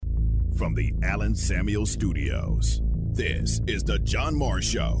from the Allen Samuel Studios, this is the John Morris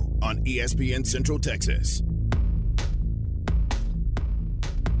Show on ESPN Central Texas.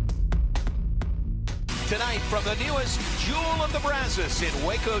 Tonight from the newest Jewel of the Brazos in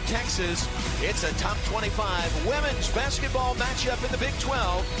Waco, Texas, it's a top 25 women's basketball matchup in the Big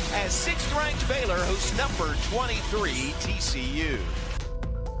 12 as 6th-ranked Baylor hosts number 23 TCU.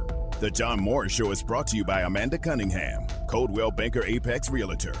 The John Morris Show is brought to you by Amanda Cunningham, Coldwell Banker Apex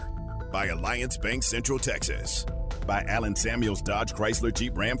Realtor, by Alliance Bank Central Texas, by Allen Samuels Dodge Chrysler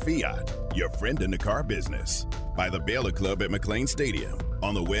Jeep Ram Fiat, your friend in the car business, by the Baylor Club at McLean Stadium,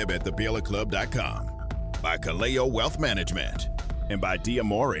 on the web at thebaylorclub.com, by Kaleo Wealth Management, and by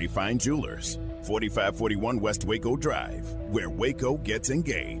Diamore Fine Jewelers, 4541 West Waco Drive, where Waco gets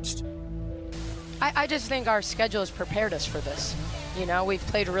engaged. I just think our schedule has prepared us for this. You know, we've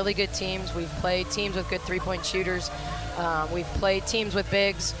played really good teams. We've played teams with good three-point shooters. We've played teams with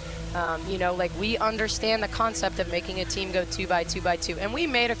bigs. We understand the concept of making a team go 2x2x2. And we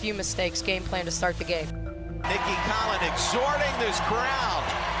made a few mistakes game plan to start the game. Nikki Collin exhorting this crowd.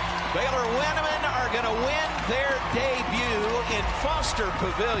 Baylor women are going to win their debut in Foster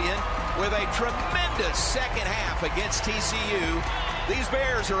Pavilion with a tremendous second half against TCU. These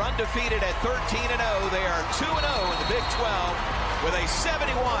Bears are undefeated at 13-0. They are 2-0 in the Big 12 with a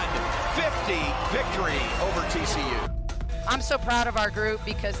 71-50 victory over TCU. I'm so proud of our group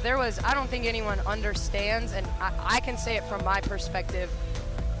because I don't think anyone understands, and I can say it from my perspective,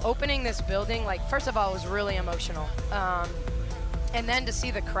 opening this building, first of all, it was really emotional. And then to see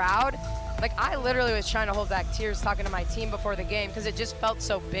the crowd, I literally was trying to hold back tears talking to my team before the game because it just felt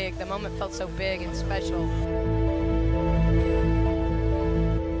so big. The moment felt so big and special.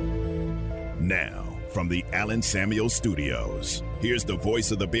 Now, from the Allen Samuel Studios, here's the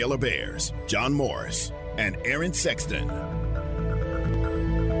voice of the Baylor Bears, John Morris, and Aaron Sexton.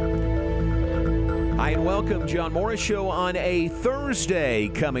 Hi, and welcome. John Morris Show on a Thursday,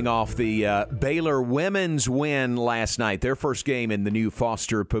 coming off the Baylor women's win last night, their first game in the new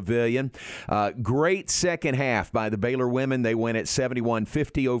Foster Pavilion. Great second half by the Baylor women. They win at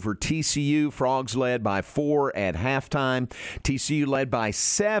 71-50 over TCU. Frogs led by 4 at halftime. TCU led by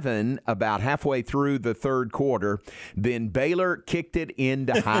 7 about halfway through the third quarter. Then Baylor kicked it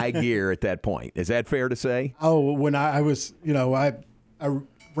into high gear at that point. Is that fair to say? Oh, when I was, I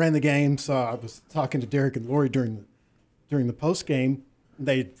ran the game, so I was talking to Derek and Lori during the post game.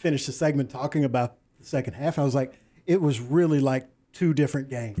 They finished the segment talking about the second half. I was like, it was really like two different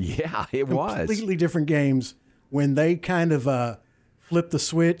games. Yeah, it was completely different games when they kind of flipped the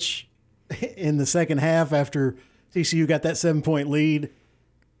switch in the second half after TCU got that 7-point lead.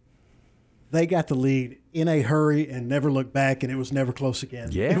 They got the lead in a hurry and never looked back, and it was never close again.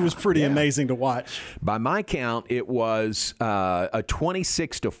 Yeah, it was pretty amazing to watch. By my count, it was a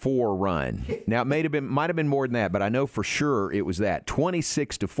 26-4 run. Now, it might have been more than that, but I know for sure it was that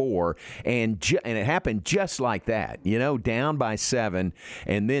 26-4, and it happened just like that. Down by 7,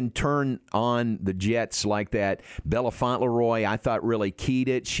 and then turn on the Jets like that. Bella Fauntleroy, I thought, really keyed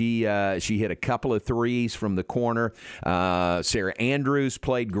it. She hit a couple of threes from the corner. Sarah Andrews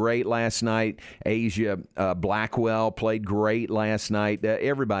played great last night. Asia Blackwell played great last night.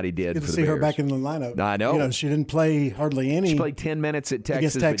 Everybody did. Good to for see the her Bears. back in the lineup. I know. She didn't play hardly any. She played 10 minutes at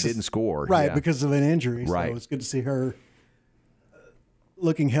Texas, but didn't score. Right, because of an injury. Right. So it's good to see her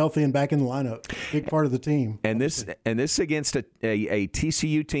looking healthy and back in the lineup. Big part of the team. And this against a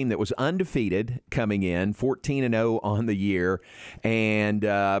TCU team that was undefeated coming in, 14-0 on the year, and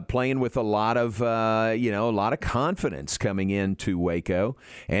playing with a lot of confidence coming into Waco.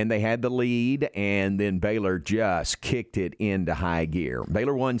 And they had the lead, and then Baylor just kicked it into high gear.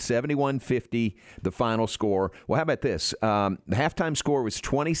 Baylor won 71-50, the final score. Well, how about this? The halftime score was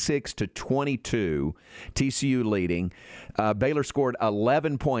 26-22, TCU leading. Baylor scored 11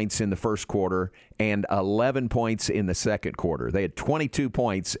 points in the first quarter and 11 points in the second quarter. They had 22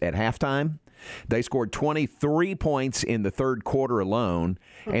 points at halftime. They scored 23 points in the third quarter alone,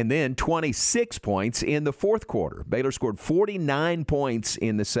 and then 26 points in the fourth quarter. Baylor scored 49 points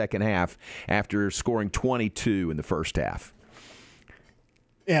in the second half after scoring 22 in the first half.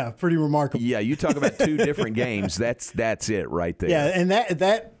 Yeah, pretty remarkable. Yeah, you talk about two different games. That's it right there. Yeah, and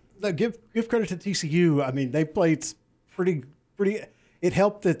that give credit to TCU. I mean, they played pretty. It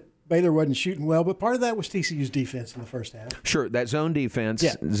helped that Baylor wasn't shooting well, but part of that was TCU's defense in the first half. Sure, that zone defense,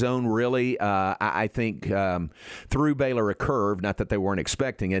 zone really, I think, threw Baylor a curve. Not that they weren't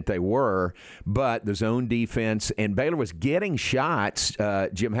expecting it, they were, but the zone defense, and Baylor was getting shots.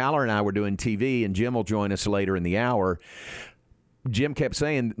 Jim Haller and I were doing TV, and Jim will join us later in the hour. Jim kept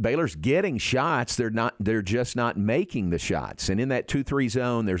saying Baylor's getting shots. They're just not making the shots. And in that 2-3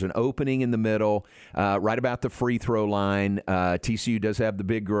 zone, there's an opening in the middle, right about the free throw line. TCU does have the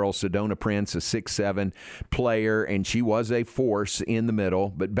big girl, Sedona Prince, a 6'7" player, and she was a force in the middle.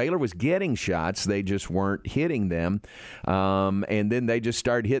 But Baylor was getting shots. They just weren't hitting them. And then they just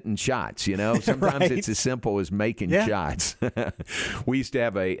started hitting shots. Sometimes right. It's as simple as making shots. We used to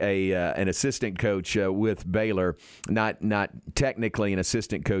have an assistant coach with Baylor, not technically an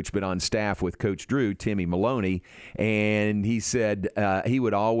assistant coach, but on staff with Coach Drew, Timmy Maloney, and he said he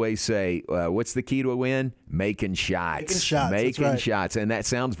would always say, what's the key to a win? Making shots. Making shots. And that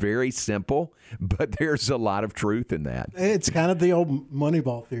sounds very simple, but there's a lot of truth in that. It's kind of the old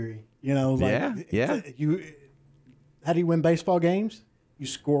Moneyball theory. Yeah. How do you win baseball games? You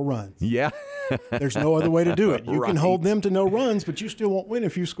score runs. Yeah. There's no other way to do it. You can hold them to no runs, but you still won't win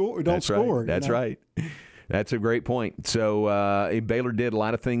if you score or don't score. That's right. That's a great point. So Baylor did a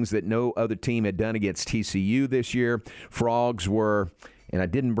lot of things that no other team had done against TCU this year. Frogs were, and I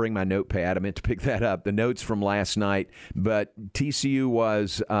didn't bring my notepad. I meant to pick that up, the notes from last night. But TCU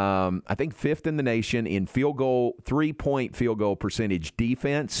was, I think, 5th in the nation in three-point field goal percentage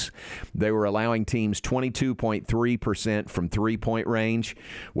defense. They were allowing teams 22.3% from three-point range.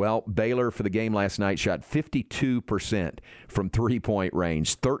 Well, Baylor for the game last night shot 52% from three-point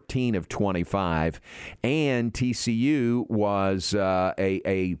range, 13 of 25. And TCU was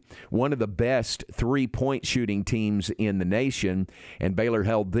one of the best three-point shooting teams in the nation, and Baylor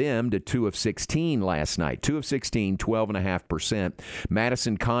held them to 2 of 16 last night. 2 of 16, 12.5%.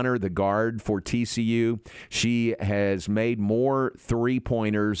 Madison Connor, the guard for TCU, she has made more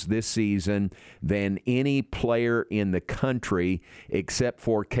three-pointers this season than any player in the country except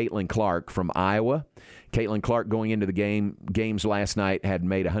for Caitlin Clark from Iowa. Caitlin Clark going into the games last night had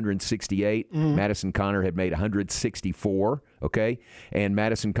made 168. Madison Connor had made 164, okay? And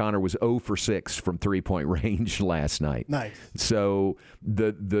Madison Connor was 0 for 6 from three-point range last night. Nice. So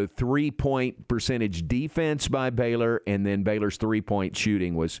the three-point percentage defense by Baylor and then Baylor's three-point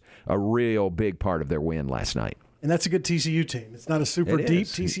shooting was a real big part of their win last night. And that's a good TCU team. It's not a super deep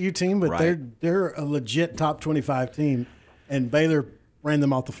TCU team, but they're a legit top 25 team, and Baylor ran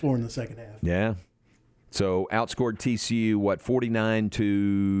them off the floor in the second half. Yeah. So outscored TCU,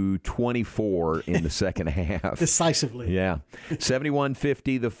 49-24 in the second half. Decisively. Yeah.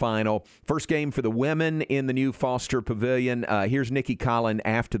 71-50 the final. First game for the women in the new Foster Pavilion. Here's Nikki Collin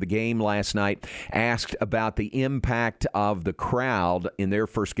after the game last night, asked about the impact of the crowd in their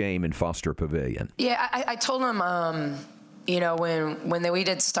first game in Foster Pavilion. Yeah, I told them, when we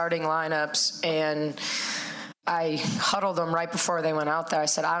did starting lineups and I huddled them right before they went out there. I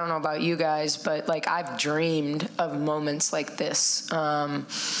said, I don't know about you guys, but I've dreamed of moments like this.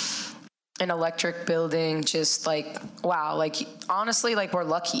 An electric building, just wow, honestly, we're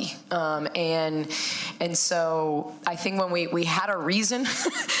lucky. And so I think when we had a reason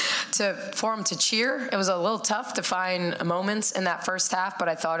for them to cheer, it was a little tough to find moments in that first half, but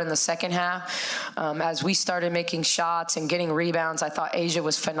I thought in the second half, as we started making shots and getting rebounds, I thought Asia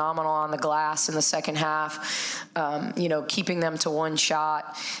was phenomenal on the glass in the second half, keeping them to one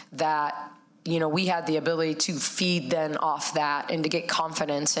shot that, we had the ability to feed then off that and to get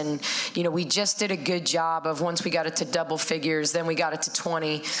confidence. And, we just did a good job of once we got it to double figures, then we got it to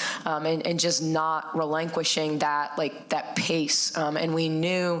 20, and just not relinquishing that pace. And we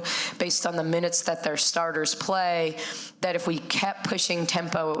knew based on the minutes that their starters play that if we kept pushing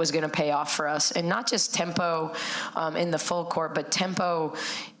tempo, it was going to pay off for us. And not just tempo in the full court, but tempo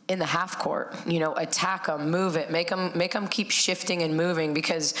in the half court, attack them, move it, make them keep shifting and moving,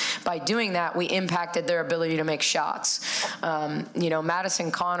 because by doing that, we impacted their ability to make shots.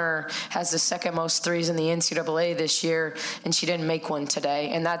 Madison Connor has the second most threes in the NCAA this year, and she didn't make one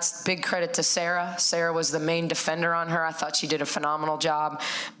today. And that's big credit to Sarah. Sarah was the main defender on her. I thought she did a phenomenal job.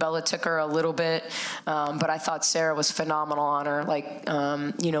 Bella took her a little bit, but I thought Sarah was phenomenal on her,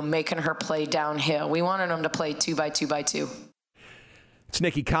 making her play downhill. We wanted them to play 2 by 2 by 2. It's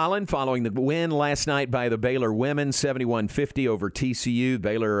Nikki Collin following the win last night by the Baylor women, 71-50 over TCU.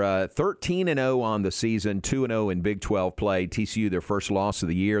 Baylor 13-0 on the season, 2-0 in Big 12 play. TCU, their first loss of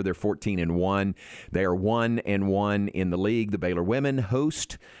the year. They're 14-1. They are 1-1 in the league. The Baylor women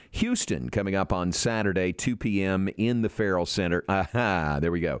host Houston coming up on Saturday, 2 p.m. in the Farrell Center. There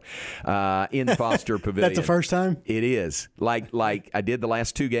we go. In Foster Pavilion. That's the first time? It is. Like I did the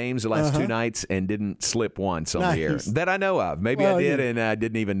last two games, the last two nights, and didn't slip once on the air. That I know of. Maybe I did, and I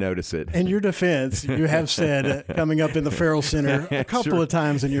didn't even notice it. In your defense, you have said coming up in the Farrell Center a couple of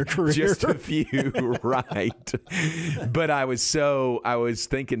times in your career. Just a few, right. But I was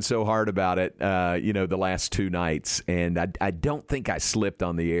thinking so hard about it, the last two nights, and I don't think I slipped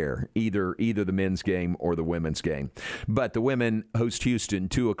on the air, either the men's game or the women's game. But the women host Houston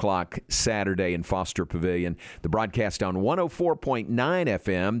 2 o'clock Saturday in Foster Pavilion. The broadcast on 104.9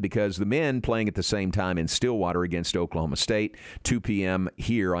 FM, because the men playing at the same time in Stillwater against Oklahoma State, 2 p.m.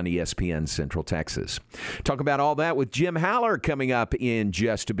 here on ESPN Central Texas. Talk about all that with Jim Haller coming up in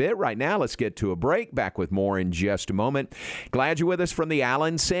just a bit. Right now, let's get to a break. Back with more in just a moment. Glad you're with us from the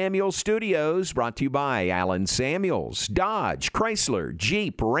Allen Samuels Studios, brought to you by Allen Samuels, Dodge, Chrysler,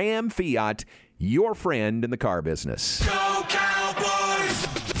 Jeep, Ram, Fiat, your friend in the car business. Go Cowboys!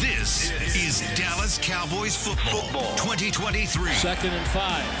 This is Dallas Cowboys football 2023. 2nd and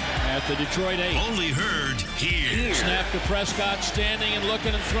 5 at the Detroit 8. Only heard here. Snap to Prescott, standing and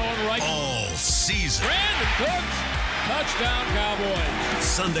looking and throwing right. All season. Brandon Cooks, touchdown Cowboys.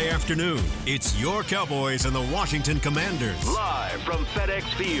 Sunday afternoon, it's your Cowboys and the Washington Commanders. Live from FedEx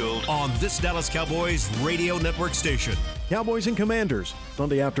Field On this Dallas Cowboys radio network station. Cowboys and Commanders,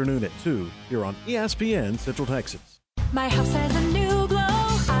 Sunday afternoon at 2 here on ESPN Central Texas. My house has a new glow.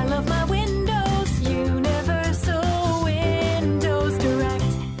 I love my windows. Universal Windows Direct.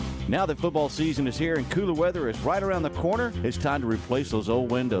 Now that football season is here and cooler weather is right around the corner, it's time to replace those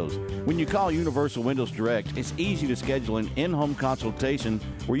old windows. When you call Universal Windows Direct, it's easy to schedule an in-home consultation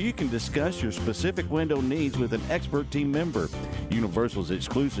where you can discuss your specific window needs with an expert team member. Universal's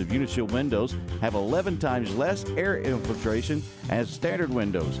exclusive Unishield windows have 11 times less air infiltration as standard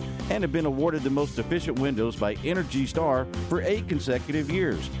windows and have been awarded the most efficient windows by Energy Star for 8 consecutive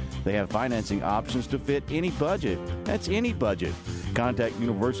years. They have financing options to fit any budget. That's any budget. Contact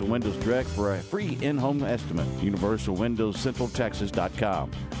Universal Windows Direct for a free in-home estimate.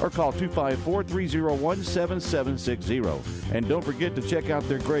 UniversalWindowsCentralTexas.com or call 254-301-7760. And don't forget to check out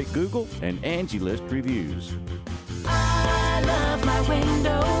their great Google and Angie List reviews. I love my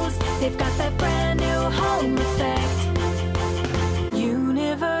windows. They've got that brand new home effect.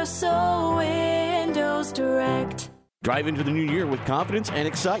 Universal Windows Direct. Drive into the new year with confidence and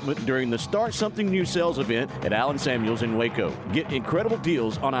excitement during the Start Something New sales event at Allen Samuels in Waco. Get incredible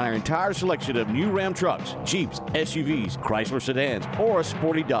deals on our entire selection of new Ram trucks, Jeeps, SUVs, Chrysler sedans, or a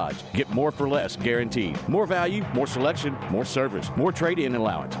sporty Dodge. Get more for less, guaranteed. More value, more selection, more service, more trade-in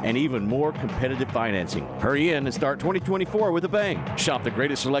allowance, and even more competitive financing. Hurry in and start 2024 with a bang. Shop the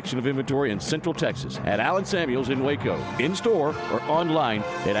greatest selection of inventory in Central Texas at Allen Samuels in Waco, in-store or online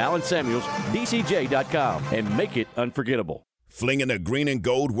at allensamuelsdcj.com, and make it unforgettable. Flinging the green and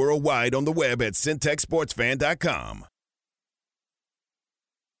gold worldwide on the web at CentexSportsFan.com.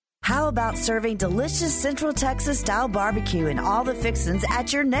 How about serving delicious Central Texas-style barbecue and all the fixins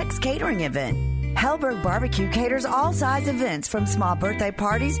at your next catering event? Hellberg Barbecue caters all size events from small birthday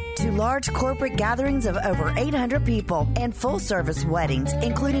parties to large corporate gatherings of over 800 people and full-service weddings,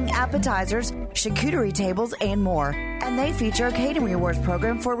 including appetizers, charcuterie tables, and more. And they feature a catering rewards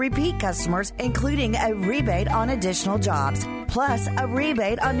program for repeat customers, including a rebate on additional jobs, plus a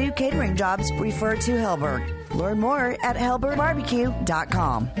rebate on new catering jobs referred to Hellberg. Learn more at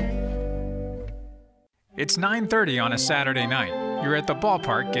hellbergbarbecue.com. It's 9:30 on a Saturday night. You're at the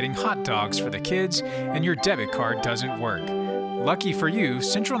ballpark getting hot dogs for the kids, and your debit card doesn't work. Lucky for you,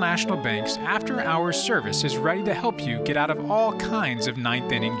 Central National Bank's after-hours service is ready to help you get out of all kinds of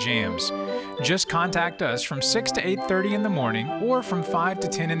ninth-inning jams. Just contact us from 6 to 8:30 in the morning or from 5 to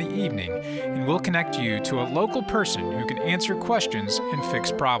 10 in the evening, and we'll connect you to a local person who can answer questions and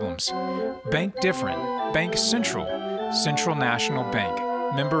fix problems. Bank different. Bank Central. Central National Bank.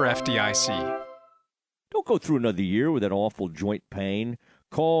 Member FDIC. Don't go through another year with that awful joint pain.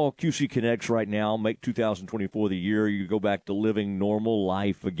 Call QC Kinetics right now. Make 2024 the year you go back to living normal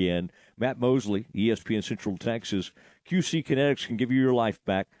life again. Matt Mosley, ESPN Central Texas. QC Kinetics can give you your life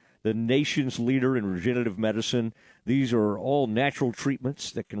back. The nation's leader in regenerative medicine. These are all natural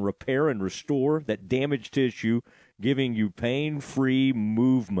treatments that can repair and restore that damaged tissue, giving you pain-free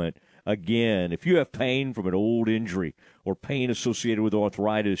movement again. If you have pain from an old injury or pain associated with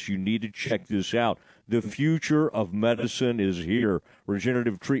arthritis, you need to check this out. The future of medicine is here.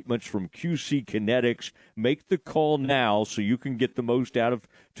 Regenerative treatments from QC Kinetics. Make the call now so you can get the most out of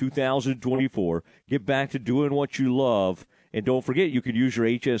 2024. Get back to doing what you love. And don't forget, you can use your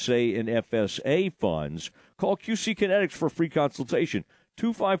HSA and FSA funds. Call QC Kinetics for a free consultation.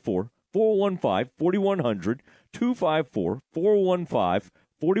 254-415-4100.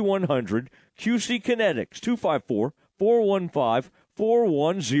 254-415-4100. QC Kinetics.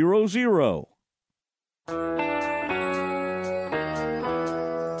 254-415-4100.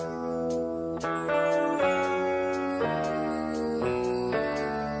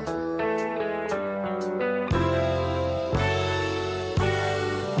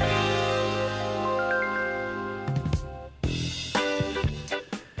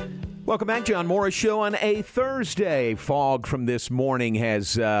 Welcome back, John Morris Show on a Thursday. Fog from this morning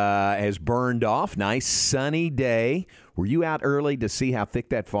has burned off. Nice sunny day. Were you out early to see how thick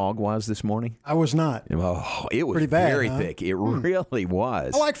that fog was this morning? I was not. Oh, it was pretty bad, very huh? thick. It really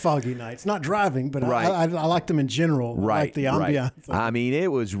was. I like foggy nights. Not driving, but Right. I like them in general. I like the ambiance. Right. I mean,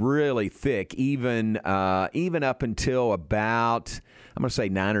 it was really thick, even up until about, I'm going to say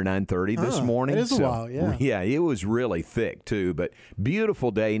 9 or 9:30 this morning. It is a while, yeah. Yeah, it was really thick, too. But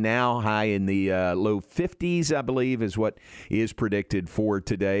beautiful day now, high in the low 50s, I believe, is what is predicted for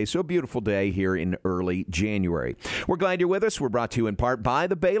today. So a beautiful day here in early January. We're glad you're with us. We're brought to you in part by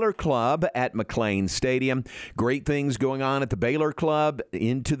the Baylor Club at McLean Stadium. Great things going on at the Baylor Club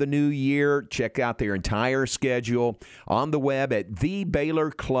into the new year. Check out their entire schedule on the web at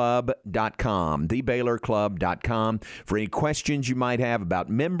thebaylorclub.com. Thebaylorclub.com. For any questions you might have about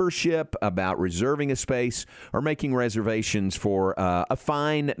membership, about reserving a space, or making reservations for a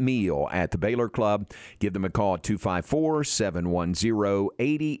fine meal at the Baylor Club, give them a call at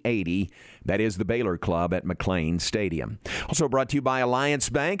 254-710-8080. That is the Baylor Club at McLean Stadium. Also brought to you by Alliance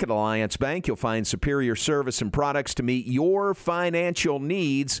Bank. At Alliance Bank, you'll find superior service and products to meet your financial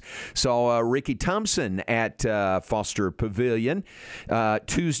needs. Saw Ricky Thompson at Foster Pavilion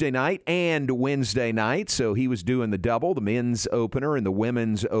Tuesday night and Wednesday night. So he was doing the double, the men's opener and the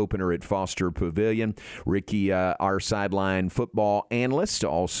women's opener at Foster Pavilion. Ricky, our sideline football analyst,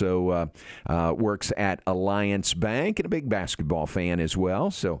 also works at Alliance Bank and a big basketball fan as well.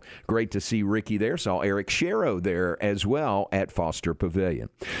 So great to see Ricky there. Saw Eric Sharrow there as well at Foster Pavilion.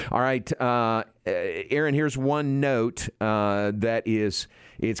 All right, Aaron, here's one note that is,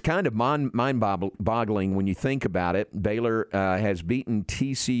 it's kind of mind-boggling when you think about it. Baylor has beaten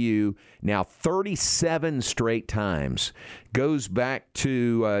TCU now 37 straight times. Goes back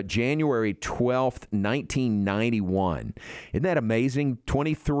to January 12th, 1991. Isn't that amazing?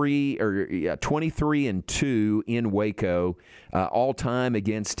 23-2 in Waco, all time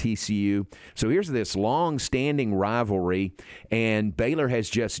against TCU. So here's this long-standing rivalry, and Baylor has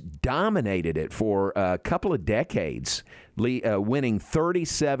just dominated it for a couple of decades, winning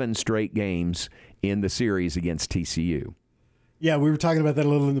 37 straight games in the series against TCU. Yeah, we were talking about that a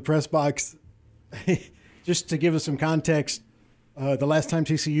little in the press box. Just to give us some context, the last time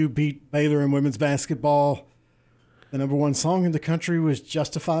TCU beat Baylor in women's basketball, the number one song in the country was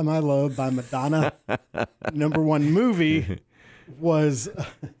Justify My Love by Madonna. Number one movie was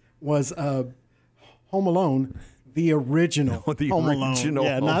Home Alone. The original Home Alone.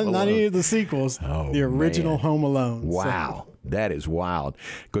 Yeah, not any of the sequels. Oh, the original man. Home Alone. Wow. That is wild.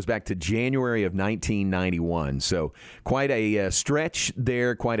 Goes back to January of 1991. So quite a stretch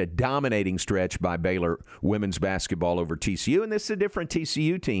there, quite a dominating stretch by Baylor women's basketball over TCU. And this is a different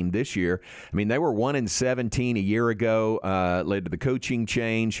TCU team this year. I mean, they were 1-17 a year ago, led to the coaching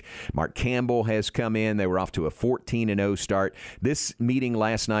change. Mark Campbell has come in. They were off to a 14-0 start. This meeting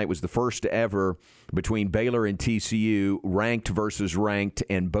last night was the first ever between Baylor and TCU, ranked versus ranked,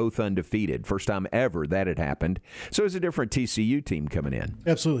 and both undefeated. First time ever that had happened. So it's a different TCU team coming in.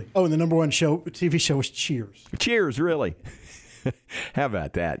 Absolutely. Oh, and the number one TV show was Cheers. Cheers, really? How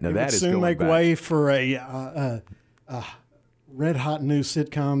about that? Now it that would is soon going make back. way for a red-hot new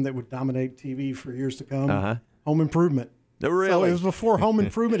sitcom that would dominate TV for years to come. Uh-huh. Home Improvement. Oh, really? So it was before Home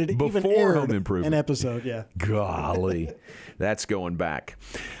Improvement. It even aired Home Improvement. an episode, yeah. Golly, that's going back.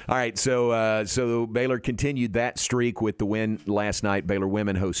 All right, so Baylor continued that streak with the win last night. Baylor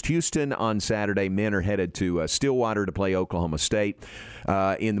women host Houston on Saturday. Men are headed to Stillwater to play Oklahoma State.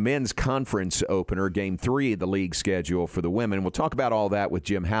 In the men's conference opener, Game 3 of the league schedule for the women. We'll talk about all that with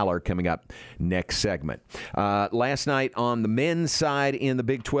Jim Haller coming up next segment. Last night on the men's side in the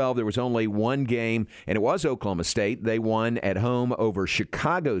Big 12, there was only one game, and it was Oklahoma State. They won at home over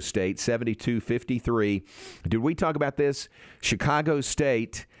Chicago State, 72-53. Did we talk about this? Chicago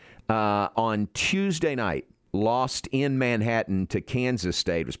State on Tuesday night lost in Manhattan to Kansas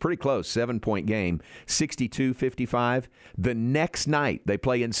State. It was pretty close, 7-point game, 62-55. The next night, they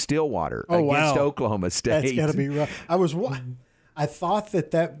play in Stillwater against Oklahoma State. That's got to be rough. I thought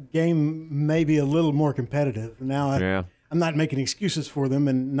that game may be a little more competitive. Now, I'm not making excuses for them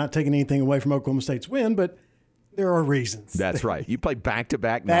and not taking anything away from Oklahoma State's win, but there are reasons. That's right. You play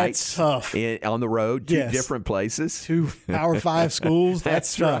back-to-back nights tough. On the road, two different places. 2 Power 5 schools.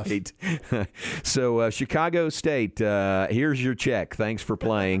 That's tough. Right. So Chicago State, here's your check. Thanks for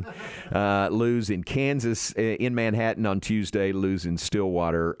playing. Lose in Kansas, in Manhattan on Tuesday. Lose in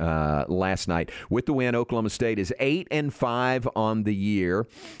Stillwater last night. With the win, Oklahoma State is 8-5 on the year,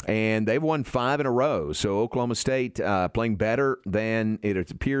 and they've won 5 in a row. So Oklahoma State playing better than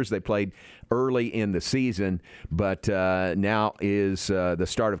it appears they played early in the season, but now is the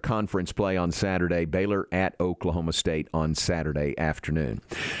start of conference play on Saturday. Baylor at Oklahoma State on Saturday afternoon.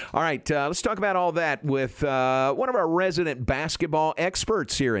 All right, let's talk about all that with one of our resident basketball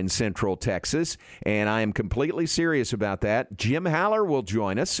experts here in Central Texas, and I am completely serious about that. Jim Haller will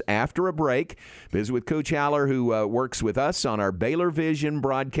join us after a break. Visit with Coach Haller, who works with us on our Baylor Vision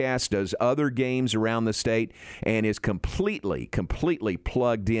broadcast, does other games around the state, and is completely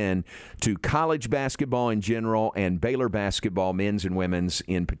plugged in to college basketball in general and Baylor basketball, men's and women's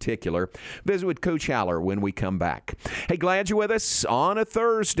in particular. Visit with Coach Haller when we come back. Hey, glad you're with us on a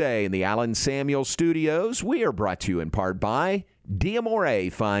Thursday in the Allen Samuel Studios. We are brought to you in part by D'Amore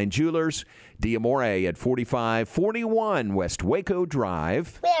Fine Jewelers. D'Amore at 4541 West Waco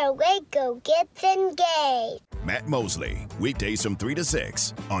Drive. Where Waco gets engaged. Matt Mosley, weekdays from 3 to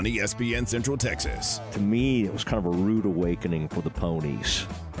 6 on ESPN Central Texas. To me, it was kind of a rude awakening for the Ponies.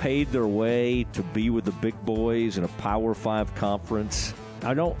 Paid their way to be with the big boys in a Power 5 conference.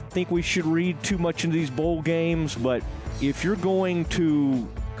 I don't think we should read too much into these bowl games, but if you're going to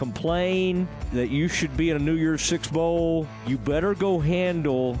complain that you should be in a New Year's Six bowl, you better go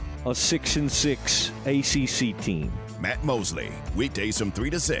handle a 6-6 ACC team. Matt Mosley, weekdays from 3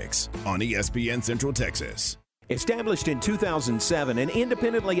 to 6 on ESPN Central Texas. Established in 2007 and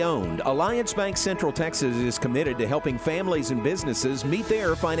independently owned, Alliance Bank Central Texas is committed to helping families and businesses meet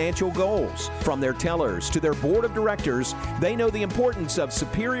their financial goals. From their tellers to their board of directors, they know the importance of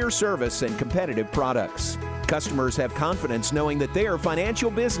superior service and competitive products. Customers have confidence knowing that their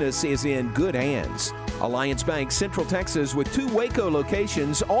financial business is in good hands. Alliance Bank Central Texas with 2 Waco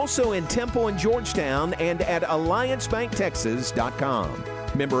locations, also in Temple and Georgetown, and at alliancebanktexas.com.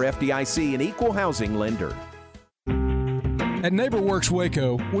 Member FDIC, an equal housing lender. At NeighborWorks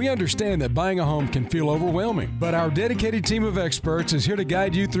Waco, we understand that buying a home can feel overwhelming, but our dedicated team of experts is here to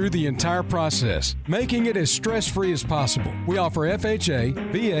guide you through the entire process, making it as stress-free as possible. We offer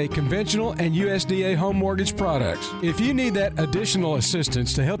FHA, VA, conventional, and USDA home mortgage products. If you need that additional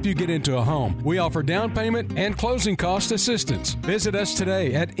assistance to help you get into a home, we offer down payment and closing cost assistance. Visit us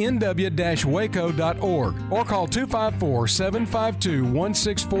today at nw-waco.org or call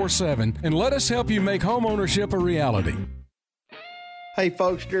 254-752-1647 and let us help you make home ownership a reality. Hey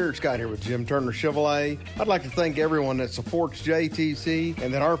folks, Jared Scott here with Jim Turner Chevrolet. I'd like to thank everyone that supports JTC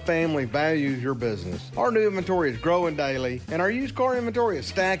and that our family values your business. Our new inventory is growing daily and our used car inventory is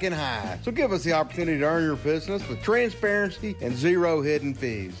stacking high. So give us the opportunity to earn your business with transparency and zero hidden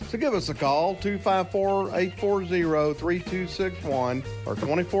fees. So give us a call, 254-840-3261 or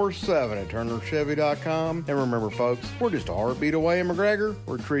 24/7 at turnerchevy.com. And remember folks, we're just a heartbeat away in McGregor.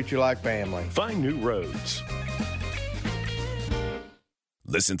 We'll treat you like family. Find new roads.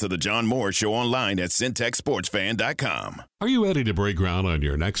 Listen to The John Moore Show online at syntechsportsfan.com. Are you ready to break ground on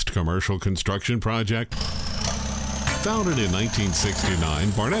your next commercial construction project? Founded in 1969,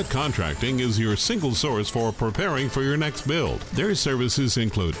 Barnett Contracting is your single source for preparing for your next build. Their services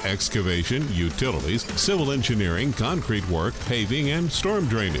include excavation, utilities, civil engineering, concrete work, paving, and storm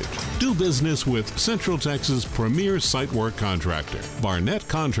drainage. Do business with Central Texas' premier site work contractor, Barnett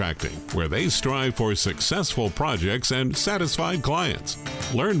Contracting, where they strive for successful projects and satisfied clients.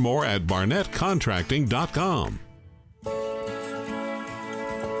 Learn more at barnettcontracting.com.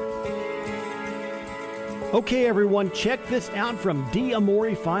 Okay, everyone, check this out from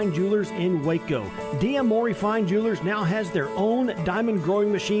D'Amore Fine Jewelers in Waco. D'Amore Fine Jewelers now has their own diamond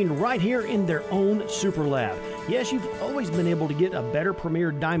growing machine right here in their own super lab. Yes, you've always been able to get a better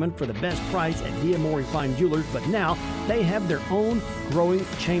premier diamond for the best price at D'Amore Fine Jewelers, but now they have their own growing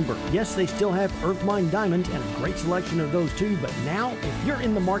chamber. Yes, they still have earth mine diamonds and a great selection of those too, but now if you're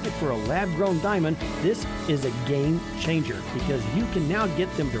in the market for a lab-grown diamond, this is a game changer because you can now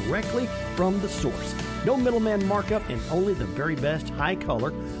get them directly from the source. No middleman markup and only the very best high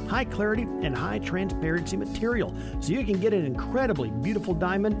color, high clarity, and high transparency material. So you can get an incredibly beautiful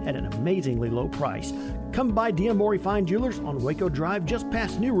diamond at an amazingly low price. Come by D'Amore Fine Jewelers on Waco Drive just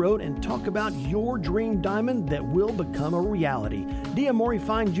past New Road and talk about your dream diamond that will become a reality. D'Amore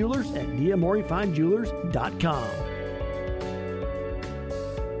Fine Jewelers at d'amorefindjewelers.com.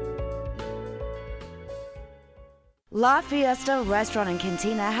 La Fiesta Restaurant and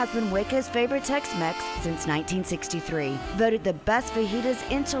Cantina has been Waco's favorite Tex-Mex since 1963. Voted the best fajitas,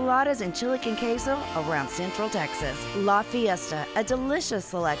 enchiladas, and chili con queso around Central Texas. La Fiesta, a delicious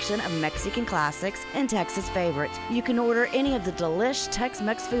selection of Mexican classics and Texas favorites. You can order any of the delish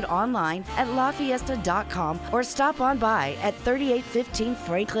Tex-Mex food online at lafiesta.com or stop on by at 3815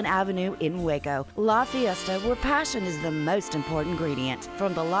 Franklin Avenue in Waco. La Fiesta, where passion is the most important ingredient.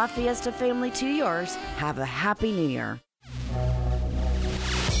 From the La Fiesta family to yours, have a happy New Year.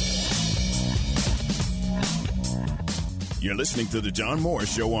 You're listening to The John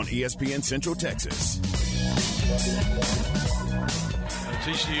Morris Show on ESPN Central Texas.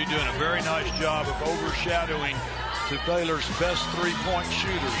 TCU doing a very nice job of overshadowing to Baylor's best three-point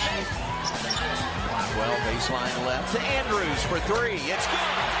shooters. Well, baseline left to Andrews for three. It's good.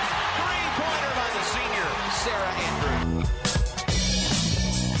 Three-pointer by the senior, Sarah Andrews.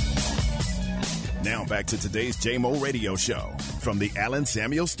 Now back to today's JMO Radio Show from the Allen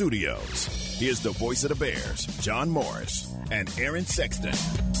Samuel Studios. Here's the voice of the Bears, John Morris and Aaron Sexton.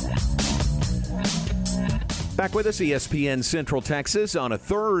 Back with us, ESPN Central Texas on a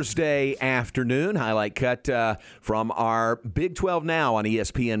Thursday afternoon. Highlight cut from our Big 12 Now on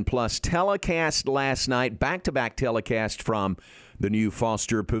ESPN Plus telecast last night. Back-to-back telecast from the new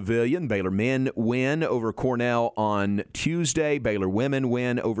Foster Pavilion. Baylor men win over Cornell on Tuesday. Baylor women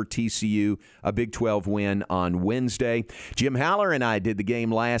win over TCU. A Big 12 win on Wednesday. Jim Haller and I did the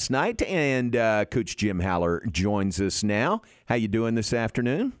game last night, and Coach Jim Haller joins us now. How you doing this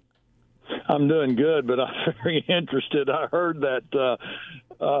afternoon? I'm doing good, but I'm very interested. I heard that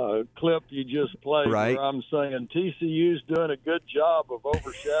clip you just played right. where I'm saying TCU's doing a good job of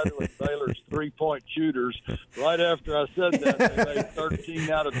overshadowing Baylor's three-point shooters. Right after I said that, they made 13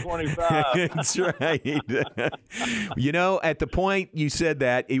 out of 25. That's right. You know, at the point you said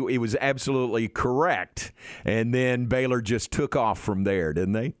that, it was absolutely correct. And then Baylor just took off from there,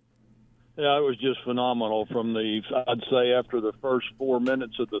 didn't they? Yeah, it was just phenomenal from I'd say after the first 4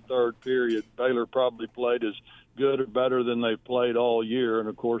 minutes of the third period, Baylor probably played as good or better than they've played all year. And,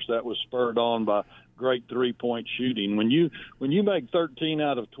 of course, that was spurred on by great three-point shooting. When you make 13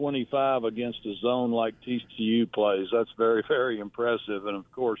 out of 25 against a zone like TCU plays, that's very, very impressive. And, of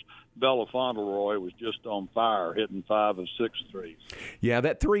course, Bella Fauntleroy was just on fire, hitting 5 of 6 threes. Yeah,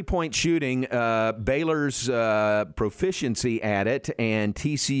 that three-point shooting, Baylor's proficiency at it and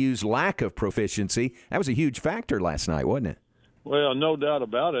TCU's lack of proficiency, that was a huge factor last night, wasn't it? Well, no doubt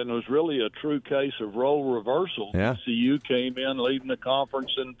about it, and it was really a true case of role reversal. Yeah. TCU came in leading the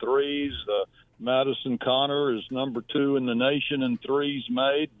conference in threes. Madison Connor is number 2 in the nation in threes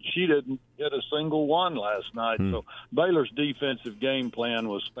made. She didn't hit a single one last night. So Baylor's defensive game plan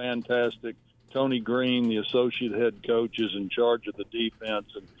was fantastic. Tony Green, the associate head coach, is in charge of the defense,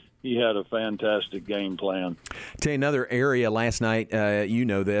 and he had a fantastic game plan. Tell you another area last night, you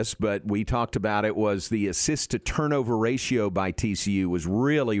know this, but we talked about it, was the assist-to-turnover ratio by TCU was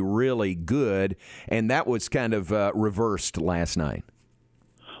really, really good, and that was kind of reversed last night.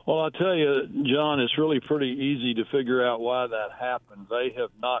 Well, I tell you, John, it's really pretty easy to figure out why that happened. They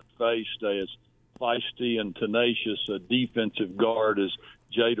have not faced as feisty and tenacious a defensive guard as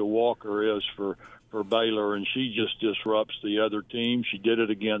Jada Walker is for Baylor, and she just disrupts the other team. She did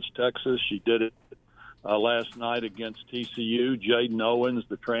it against Texas. She did it last night against TCU. Jaden Owens,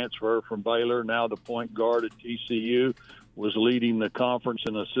 the transfer from Baylor, now the point guard at TCU, was leading the conference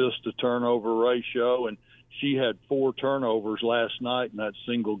in assist-to-turnover ratio, and she had 4 turnovers last night in that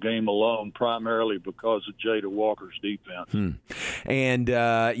single game alone, primarily because of Jada Walker's defense. And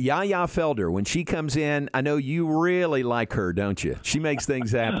Yaya Felder, when she comes in, I know you really like her, don't you? She makes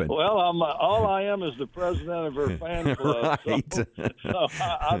things happen. Well, all I am is the president of her fan club. Right. So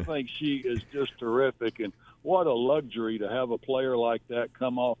I think she is just terrific. And what a luxury to have a player like that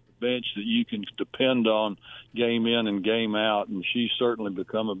come off the bench that you can depend on game in and game out. And she's certainly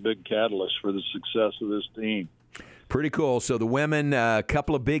become a big catalyst for the success of this team. Pretty cool. So the women, a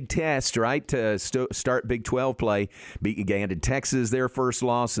couple of big tests, right, to start Big 12 play. Handed Texas their first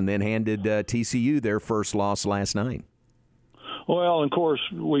loss and then handed TCU their first loss last night. Well, of course,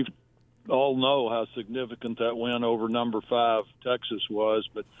 we all know how significant that win over number 5 Texas was,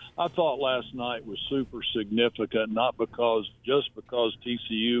 but I thought last night was super significant, not just because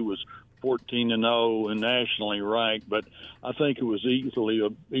TCU was 14-0 and nationally ranked, but I think it was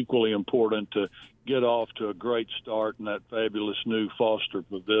equally important to get off to a great start in that fabulous new Foster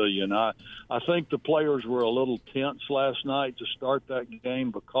Pavilion. I think the players were a little tense last night to start that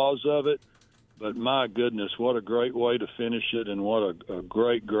game because of it, but my goodness, what a great way to finish it, and what a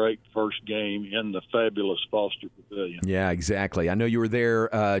great, great first game in the fabulous Foster Pavilion. Yeah, exactly. I know you were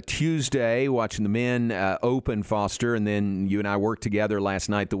there Tuesday watching the men open Foster, and then you and I worked together last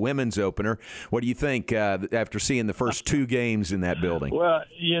night, the women's opener. What do you think after seeing the first 2 games in that building? Well,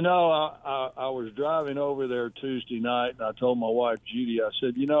 you know, I was driving over there Tuesday night, and I told my wife, Judy, I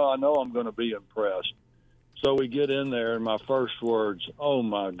said, I know I'm going to be impressed. So we get in there, and my first words, oh,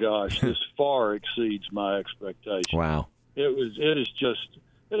 my gosh, this far exceeds my expectations. Wow.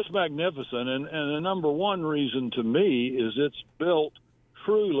 It's magnificent. And the number one reason to me is it's built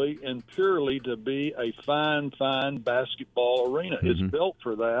truly and purely to be a fine basketball arena. Mm-hmm. It's built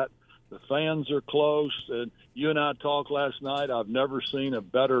for that. The fans are close. And you and I talked last night. I've never seen a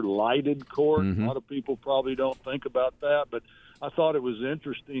better lighted court. A lot of people probably don't think about that, but I thought it was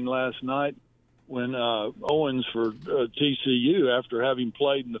interesting last night when Owens for TCU, after having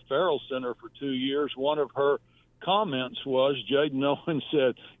played in the Farrell Center for 2 years, one of her comments was Jaden Owens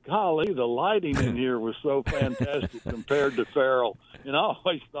said, golly, the lighting in here was so fantastic compared to Farrell. And I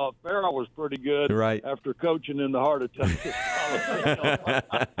always thought Farrell was pretty good after coaching in the heart of Texas Coliseum.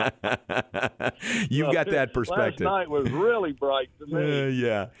 You've got that perspective. Last night was really bright to me.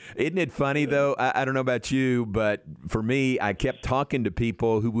 Yeah. Isn't it funny, though? I don't know about you, but for me, I kept talking to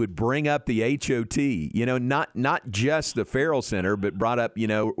people who would bring up the HOT, not just the Farrell Center, but brought up,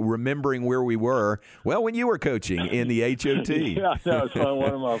 remembering where we were. Well, when you were coaching in the HOT. Yeah, that was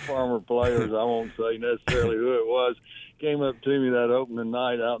one of my former players. I won't say necessarily who it was. Came up to me that opening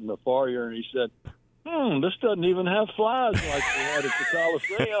night out in the foyer, and he said, this doesn't even have flies like we had at the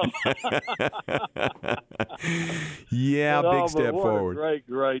Coliseum. Yeah, big step forward.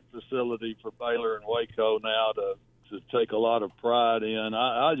 Great facility for Baylor and Waco now to take a lot of pride in.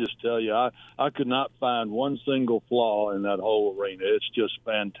 I just tell you, I could not find one single flaw in that whole arena. It's just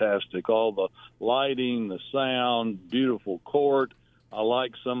fantastic. All the lighting, the sound, beautiful court. I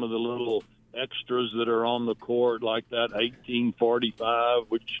like some of the little extras that are on the court, like that 1845,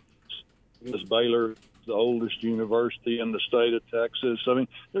 which is Baylor, the oldest university in the state of Texas. I mean,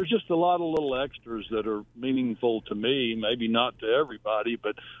 there's just a lot of little extras that are meaningful to me, maybe not to everybody,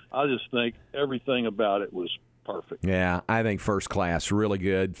 but I just think everything about it was perfect. Yeah, I think first class, really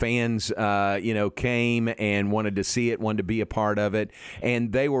good. Fans, came and wanted to see it, wanted to be a part of it,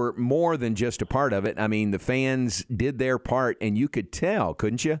 and they were more than just a part of it. I mean, the fans did their part, and you could tell,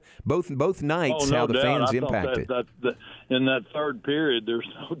 couldn't you? Both nights, how the fans impacted. In that third period, there's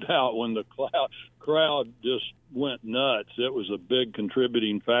no doubt when the crowd just went nuts. It was a big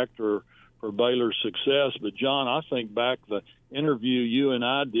contributing factor for Baylor's success. But, John, I think back the interview you and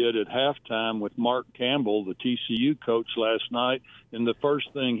I did at halftime with Mark Campbell, the TCU coach, last night, and the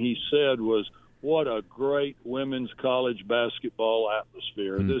first thing he said was, what a great women's college basketball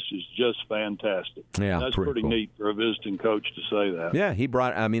atmosphere. This is just fantastic. Yeah, that's pretty cool. Neat for a visiting coach to say that. Yeah, he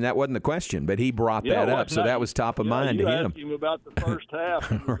brought – I mean, that wasn't the question, but he brought that up, so that was top of mind to him. You asked him about the first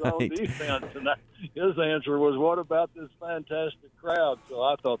half and his own defense, and his answer was, what about this fantastic crowd? So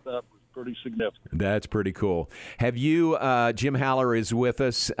I thought that was pretty significant. That's pretty cool. Have you, Jim Haller is with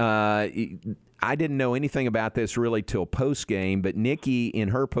us. I didn't know anything about this really till post-game, but Nikki in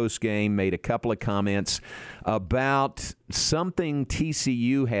her post-game made a couple of comments about something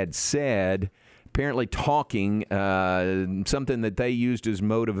TCU had said, apparently talking, something that they used as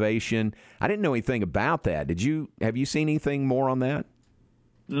motivation. I didn't know anything about that. Have you seen anything more on that?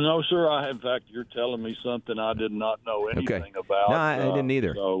 No, sir. In fact, you're telling me something I did not know anything about. No, I didn't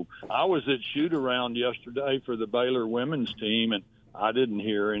either. So I was at shoot-around yesterday for the Baylor women's team, and I didn't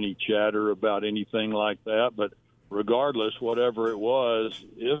hear any chatter about anything like that. But regardless, whatever it was,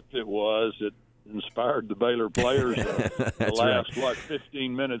 if it was, it inspired the Baylor players the last,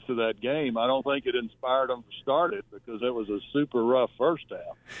 15 minutes of that game. I don't think it inspired them to start it because it was a super rough first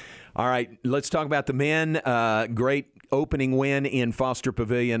half. All right, let's talk about the men. Great opening win in Foster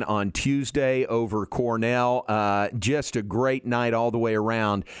Pavilion on Tuesday over Cornell. Just a great night all the way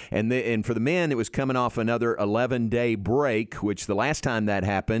around. And for the men, it was coming off another 11-day break, which the last time that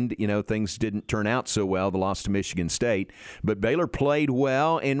happened, things didn't turn out so well, the loss to Michigan State. But Baylor played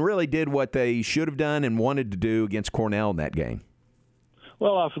well and really did what they should have done and wanted to do against Cornell in that game.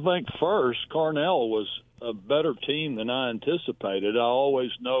 Well, I think first, Cornell was a better team than I anticipated. I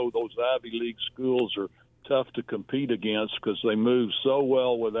always know those Ivy League schools are tough to compete against because they move so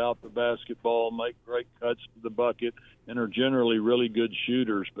well without the basketball, make great cuts to the bucket, and are generally really good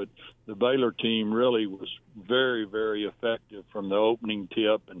shooters. But the Baylor team really was very, very effective from the opening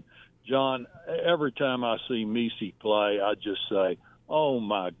tip. And, John, every time I see Messi play, I just say, oh,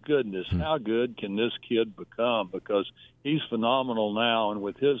 my goodness, how good can this kid become? Because he's phenomenal now, and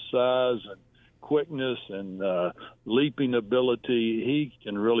with his size and quickness and leaping ability, he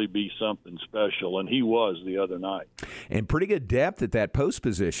can really be something special, and he was the other night. And pretty good depth at that post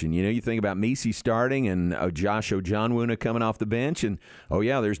position. You think about Messi starting and Josh Ojonwuna coming off the bench, and,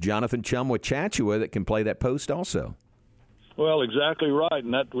 there's Jonathan Chumwa-Chachua that can play that post also. Well, exactly right,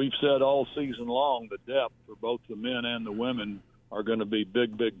 and that we've said all season long, the depth for both the men and the women are going to be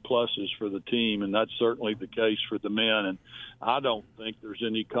big, big pluses for the team, and that's certainly the case for the men. And I don't think there's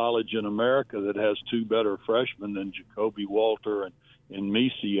any college in America that has two better freshmen than Jacoby Walter and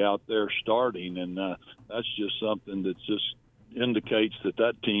Messi out there starting, and that's just something that just indicates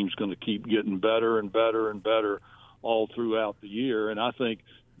that team's going to keep getting better and better and better all throughout the year. And I think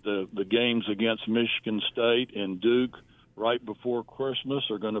the games against Michigan State and Duke right before Christmas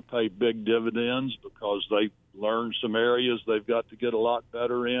are going to pay big dividends because they've learned some areas they've got to get a lot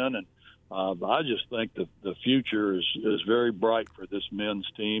better in. And I just think the future is very bright for this men's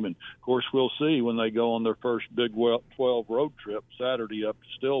team. And, of course, we'll see when they go on their first Big 12 road trip Saturday up to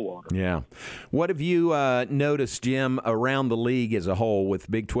Stillwater. Yeah. What have you noticed, Jim, around the league as a whole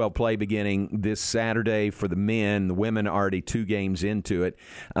with Big 12 play beginning this Saturday for the men, the women already 2 games into it?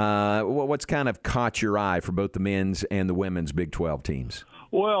 What's kind of caught your eye for both the men's and the women's Big 12 teams?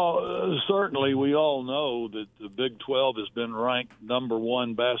 Well, certainly we all know that the Big 12 has been ranked number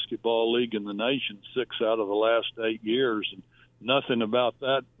 1 basketball league in the nation 6 out of the last 8 years. And nothing about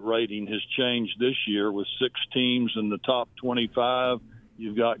that rating has changed this year with 6 teams in the top 25.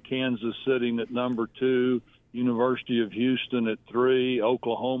 You've got Kansas sitting at number 2, University of Houston at 3,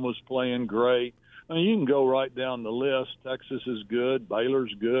 Oklahoma's playing great. I mean, you can go right down the list. Texas is good,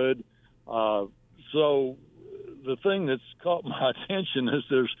 Baylor's good. So the thing that's caught my attention is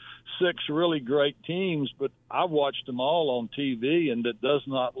there's 6 really great teams, but I've watched them all on TV, and it does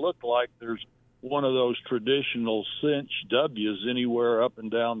not look like there's one of those traditional cinch W's anywhere up and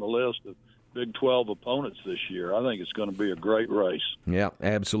down the list of Big 12 opponents this year. I think it's going to be a great race. Yeah,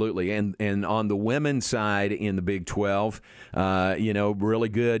 absolutely. And on the women's side in the Big 12, really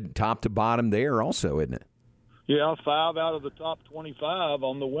good top to bottom there also, isn't it? Yeah, 5 out of the top 25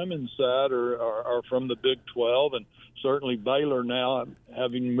 on the women's side are from the Big 12, and certainly Baylor now,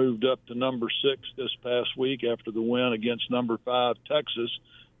 having moved up to number 6 this past week after the win against number 5 Texas,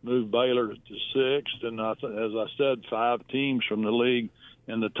 moved Baylor to 6th, and as I said, 5 teams from the league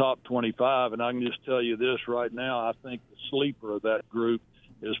in the top 25, and I can just tell you this right now, I think the sleeper of that group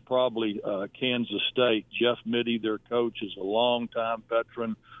is probably Kansas State. Jeff Mitty, their coach, is a longtime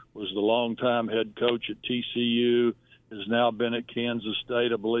veteran, was the longtime head coach at TCU, has now been at Kansas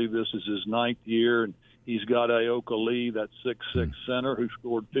State. I believe this is his 9th year, and he's got Aoka Lee, that 6'6" center who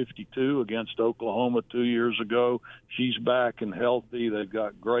scored 52 against Oklahoma 2 years ago. She's back and healthy. They've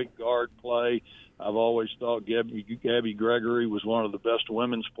got great guard play. I've always thought Gabby Gregory was one of the best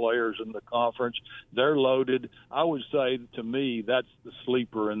women's players in the conference. They're loaded. I would say, to me, that's the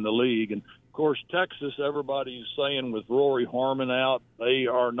sleeper in the league. And, of course, Texas, everybody's saying with Rory Harmon out, they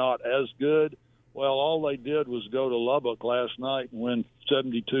are not as good. Well, all they did was go to Lubbock last night and win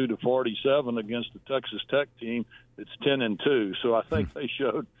 72-47 against the Texas Tech team that's 10-2. So I think they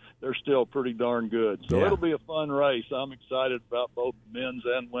showed they're still pretty darn good. So It'll be a fun race. I'm excited about both men's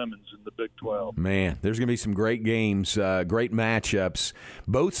and women's in the Big 12. Man, there's going to be some great games, great matchups,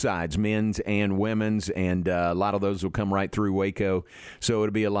 both sides, men's and women's, and a lot of those will come right through Waco. So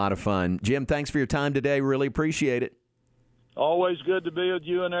it'll be a lot of fun. Jim, thanks for your time today. Really appreciate it. Always good to be with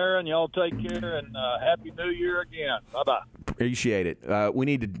you and Aaron. Y'all take care, and Happy New Year again. Bye-bye. Appreciate it. We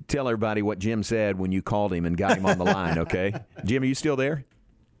need to tell everybody what Jim said when you called him and got him on the line, okay? Jim, are you still there?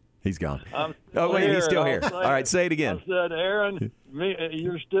 He's gone. He's still here. All right, say it again. I said, Aaron,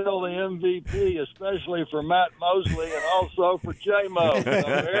 you're still the MVP, especially for Matt Mosley and also for J-Mo. So,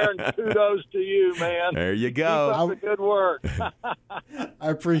 Aaron, kudos to you, man. There you go. Keep up the good work. I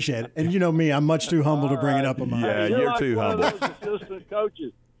appreciate it. And you know me, I'm much too humble to bring it up on my Yeah, you're too humble. One of those assistant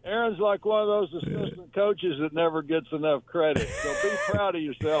coaches. Aaron's like one of those assistant coaches that never gets enough credit. So be proud of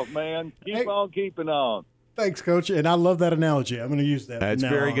yourself, man. Keep on keeping on. Thanks, Coach. And I love that analogy. I'm going to use that. That's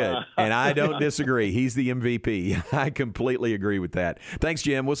very good. And I don't disagree. He's the MVP. I completely agree with that. Thanks,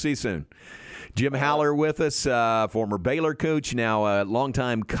 Jim. We'll see you soon. Jim Haller with us, former Baylor coach, now a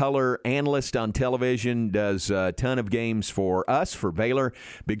longtime color analyst on television, does a ton of games for us, for Baylor.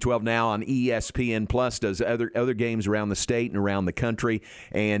 Big 12 now on ESPN+, does other games around the state and around the country.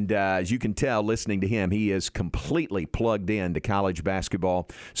 And as you can tell, listening to him, he is completely plugged in to college basketball.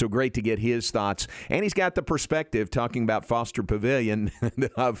 So great to get his thoughts. And he's got the perspective, talking about Foster Pavilion,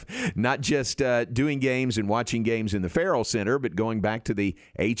 of not just doing games and watching games in the Farrell Center, but going back to the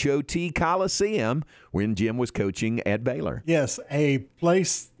HOT Coliseum when Jim was coaching at Baylor. Yes, a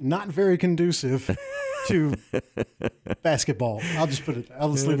place not very conducive to basketball. I'll just put it.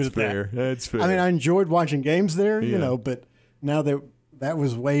 I'll just leave it at that. That's fair. I mean, I enjoyed watching games there, but now that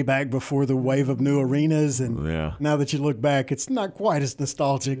was way back before the wave of new arenas, and now that you look back, it's not quite as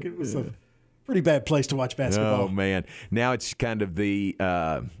nostalgic. It was a pretty bad place to watch basketball. Oh man, now it's kind of the.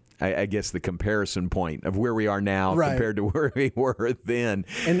 I guess the comparison point of where we are now compared to where we were then.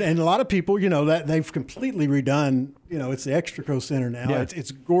 And a lot of people, that they've completely redone, it's the Extraco Center now. Yeah.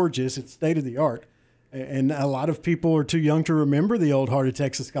 It's gorgeous. It's state of the art. And a lot of people are too young to remember the old Heart of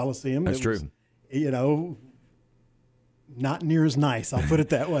Texas Coliseum. That's true. not near as nice. I'll put it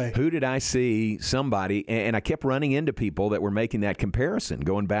that way. Who did I see? Somebody, and I kept running into people that were making that comparison,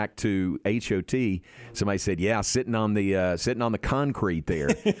 going back to HOT. Somebody said, "Yeah, sitting on the concrete there,"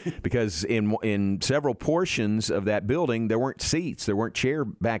 because in several portions of that building there weren't seats, there weren't chair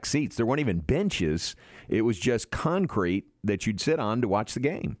back seats, there weren't even benches. It was just concrete that you'd sit on to watch the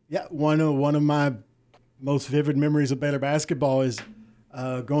game. Yeah, one of my most vivid memories of Baylor basketball is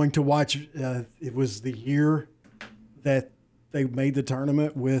going to watch. It was the year that they made the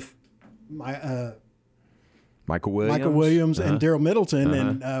tournament with Michael Williams and Daryl Middleton,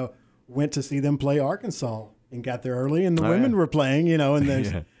 and went to see them play Arkansas and got there early. And the women were playing, and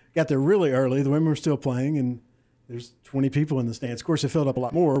they got there really early. The women were still playing, and there's 20 people in the stands. Of course, it filled up a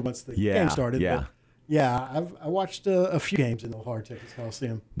lot more once the game started. Yeah. But I watched a few games in the O'Hare Texas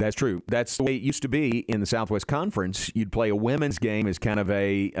Coliseum. That's true. That's the way it used to be in the Southwest Conference. You'd play a women's game as kind of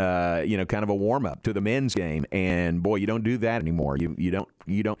a kind of a warm up to the men's game, and boy, you don't do that anymore. You don't.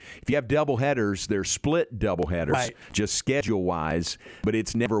 If you have double headers, they're split double headers, just schedule wise, but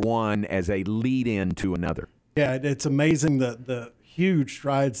it's never one as a lead in to another. Yeah, it's amazing the huge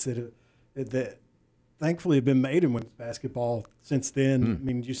strides that thankfully have been made in women's basketball since then. I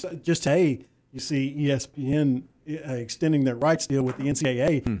mean, you see ESPN extending their rights deal with the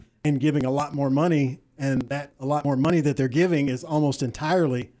NCAA and giving a lot more money, and that a lot more money that they're giving is almost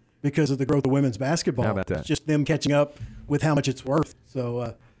entirely because of the growth of women's basketball. How about that? It's just them catching up with how much it's worth.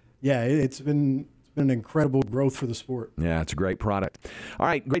 So, it's been an incredible growth for the sport. Yeah, it's a great product. All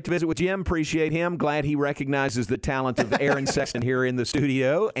right, great to visit with Jim. Appreciate him. Glad he recognizes the talent of Aaron Sexton here in the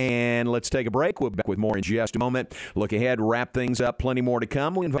studio. And let's take a break. We'll be back with more in just a moment. Look ahead, wrap things up. Plenty more to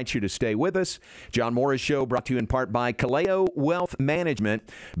come. We invite you to stay with us. John Morris Show brought to you in part by Kaleo Wealth Management.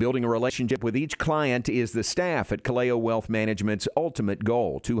 Building a relationship with each client is the staff at Kaleo Wealth Management's ultimate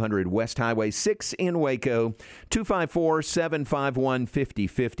goal. 200 West Highway 6 in Waco,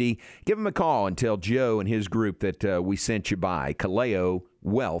 254-751-5050. Give them a call and tell Joe and his group that we sent you by Kaleo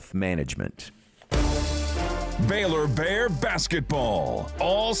Wealth Management. Baylor Bear basketball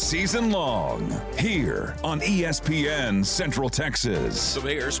all season long here on ESPN Central Texas. The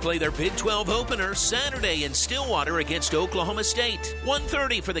Bears play their Big 12 opener Saturday in Stillwater against Oklahoma State.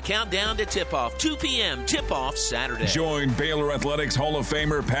 1:30 for the countdown to tip-off. 2 p.m. tip-off Saturday. Join Baylor Athletics Hall of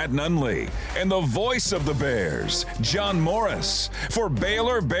Famer Pat Nunley and the voice of the Bears, John Morris, for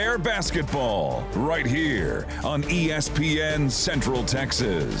Baylor Bear basketball right here on ESPN Central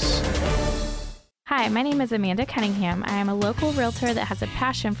Texas. Hi, my name is Amanda Cunningham. I am a local realtor that has a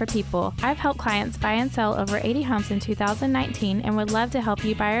passion for people. I've helped clients buy and sell over 80 homes in 2019 and would love to help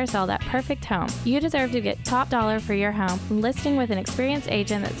you buy or sell that perfect home. You deserve to get top dollar for your home. Listing with an experienced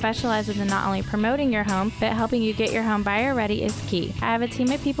agent that specializes in not only promoting your home, but helping you get your home buyer ready is key. I have a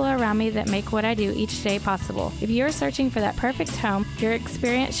team of people around me that make what I do each day possible. If you are searching for that perfect home, your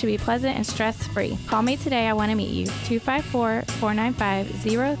experience should be pleasant and stress-free. Call me today. I want to meet you.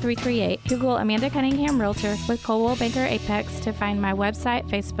 254-495-0338. Google Amanda Cunningham Realtor with Coldwell Banker Apex to find my website,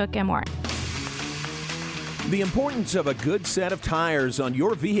 Facebook, and more. The importance of a good set of tires on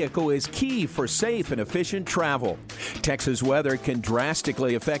your vehicle is key for safe and efficient travel. Texas weather can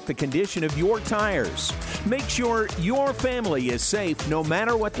drastically affect the condition of your tires. Make sure your family is safe no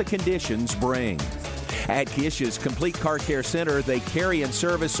matter what the conditions bring. At Kish's Complete Car Care Center, they carry and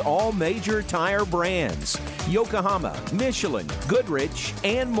service all major tire brands: Yokohama, Michelin, Goodrich,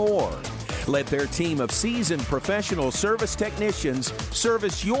 and more. Let their team of seasoned professional service technicians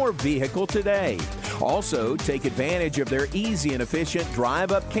service your vehicle today. Also, take advantage of their easy and efficient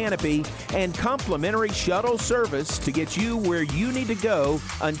drive-up canopy and complimentary shuttle service to get you where you need to go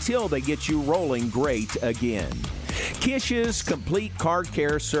until they get you rolling great again. Kish's Complete Car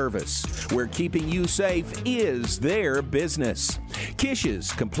Care Service, where keeping you safe is their business.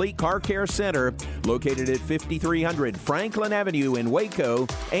 Kish's Complete Car Care Center, located at 5300 Franklin Avenue in Waco,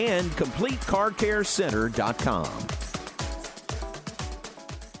 and CompleteCarCareCenter.com.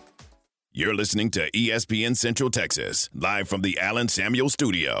 You're listening to ESPN Central Texas, live from the Allen Samuel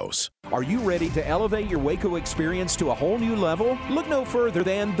Studios. Are you ready to elevate your Waco experience to a whole new level? Look no further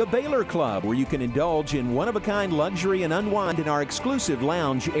than the Baylor Club, where you can indulge in one-of-a-kind luxury and unwind in our exclusive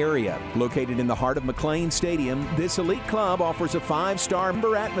lounge area. Located in the heart of McLean Stadium, this elite club offers a 5-star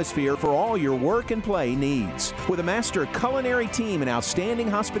member atmosphere for all your work and play needs. With a master culinary team and outstanding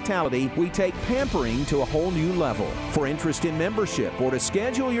hospitality, we take pampering to a whole new level. For interest in membership or to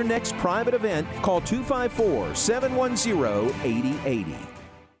schedule your next private event, call 254-710-8080.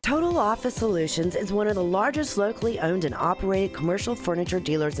 Total Office Solutions is one of the largest locally owned and operated commercial furniture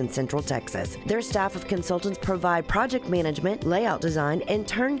dealers in Central Texas. Their staff of consultants provide project management, layout design, and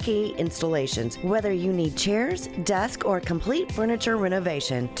turnkey installations. Whether you need chairs, desk, or complete furniture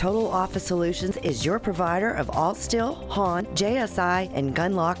renovation, Total Office Solutions is your provider of all steel, HON, JSI, and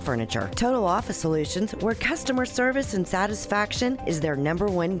Gunlock furniture. Total Office Solutions, where customer service and satisfaction is their number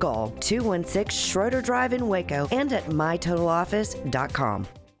one goal. 216 Schroeder Drive in Waco and at mytotaloffice.com.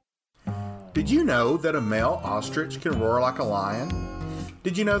 Did you know that a male ostrich can roar like a lion?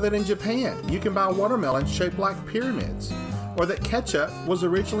 Did you know that in Japan you can buy watermelons shaped like pyramids? Or that ketchup was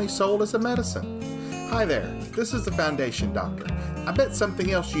originally sold as a medicine? Hi there, this is the Foundation Doctor. I bet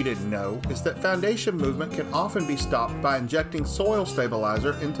something else you didn't know is that foundation movement can often be stopped by injecting soil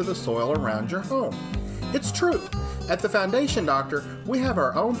stabilizer into the soil around your home. It's true. At the Foundation Doctor, we have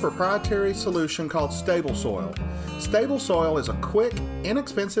our own proprietary solution called Stable Soil. Stable Soil is a quick,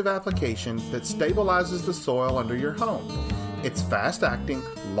 inexpensive application that stabilizes the soil under your home. It's fast-acting,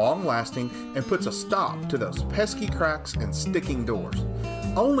 long-lasting, and puts a stop to those pesky cracks and sticking doors.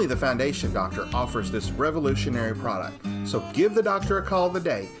 Only the Foundation Doctor offers this revolutionary product. So give the doctor a call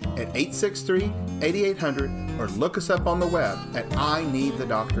today at 863-8800 or look us up on the web at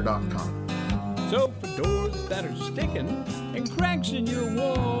ineedthedoctor.com. So for doors that are sticking and cracks in your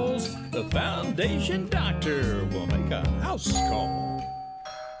walls, the Foundation Doctor will make a house call.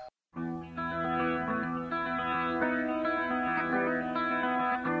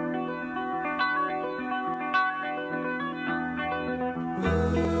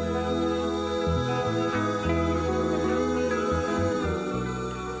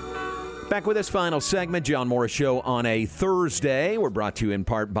 Back with this final segment, John Morris Show on a Thursday. We're brought to you in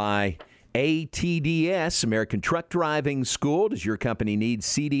part by ATDS, American Truck Driving School. Does your company need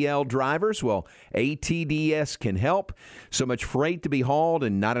CDL drivers? Well, ATDS can help. So much freight to be hauled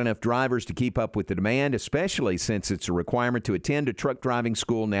and not enough drivers to keep up with the demand, especially since it's a requirement to attend a truck driving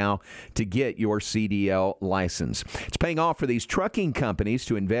school now to get your CDL license. It's paying off for these trucking companies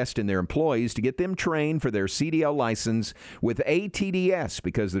to invest in their employees to get them trained for their CDL license with ATDS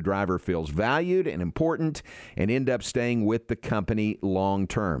because the driver feels valued and important and end up staying with the company long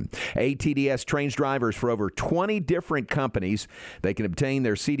term. ATDS trains drivers for over 20 different companies. They can obtain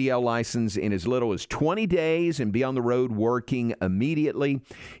their CDL license in as little as 20 days and be on the road working immediately.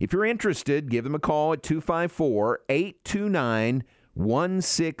 If you're interested, give them a call at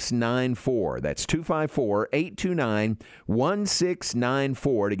 254-829-1694. That's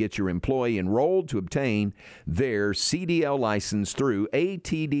 254-829-1694 to get your employee enrolled to obtain their CDL license through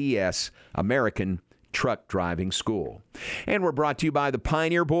ATDS, American Truck Driving School. And we're brought to you by the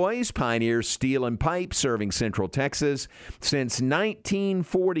Pioneer Boys, Pioneer Steel and Pipe, serving Central Texas. Since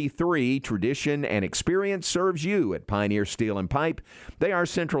 1943, tradition and experience serves you at Pioneer Steel and Pipe. They are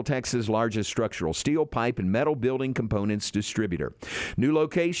Central Texas' largest structural steel, pipe, and metal building components distributor. New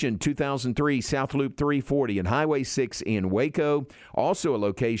location, 2003 South Loop 340 and Highway 6 in Waco. Also a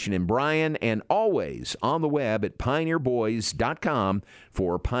location in Bryan, and always on the web at pioneerboys.com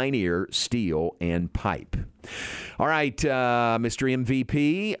for Pioneer Steel and Pipe. All right, Mr.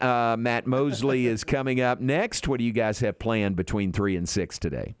 MVP, Matt Mosley is coming up next. What do you guys have planned between 3 and 6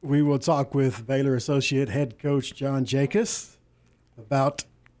 today? We will talk with Baylor Associate Head Coach John Jacobs about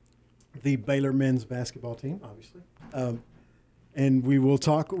the Baylor men's basketball team, obviously. And we will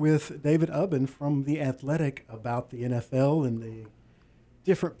talk with David Ubben from The Athletic about the NFL and the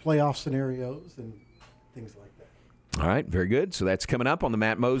different playoff scenarios and things like that. All right, very good. So that's coming up on the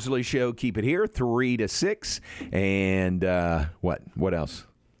Matt Mosley Show. Keep it here, 3 to 6. And what else?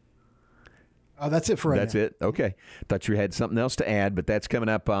 That's it for right now. That's it? Okay. Thought you had something else to add, but that's coming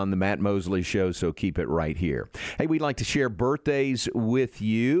up on the Matt Mosley Show, so keep it right here. Hey, we'd like to share birthdays with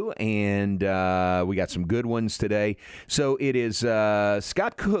you, and we got some good ones today. So it is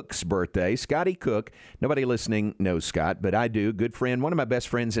Scott Cook's birthday, Scotty Cook. Nobody listening knows Scott, but I do. Good friend, one of my best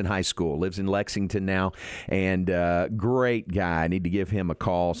friends in high school, lives in Lexington now, and great guy. I need to give him a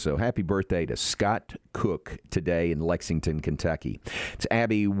call. So happy birthday to Scott Cook today in Lexington, Kentucky. It's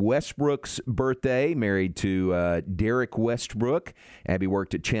Abby Westbrook's birthday, married to Derek Westbrook. Abby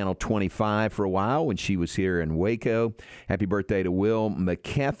worked at Channel 25 for a while when she was here in Waco. Happy birthday to Will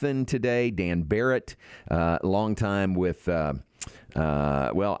McKethan today. Dan Barrett, long time with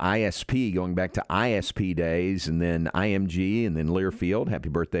ISP, going back to ISP days, and then IMG, and then Learfield. Happy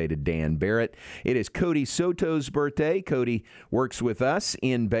birthday to Dan Barrett. It is Cody Soto's birthday. Cody works with us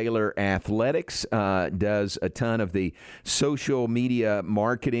in Baylor Athletics, does a ton of the social media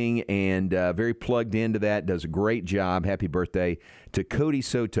marketing, and very plugged into that, does a great job. Happy birthday to Cody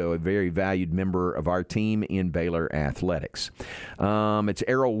Soto, a very valued member of our team in Baylor Athletics. It's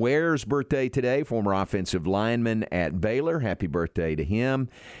Errol Ware's birthday today, former offensive lineman at Baylor. Happy birthday to him.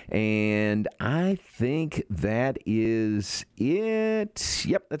 And I think that is it.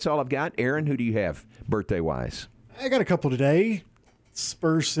 Yep, that's all I've got. Aaron, who do you have birthday-wise? I got a couple today.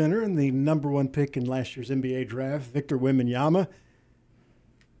 Spurs center and the number one pick in last year's NBA draft, Victor Wembanyama.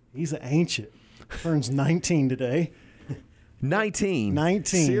 He's an ancient. Turns 19 today. 19?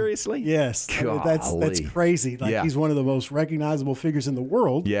 Seriously? Yes. I mean, that's crazy. Like, he's one of the most recognizable figures in the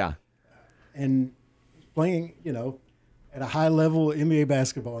world. Yeah. And playing, at a high level NBA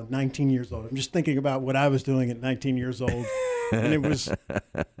basketball at 19 years old. I'm just thinking about what I was doing at 19 years old. And it was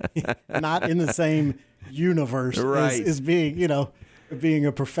not in the same universe as being, being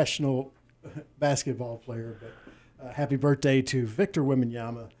a professional basketball player. But happy birthday to Victor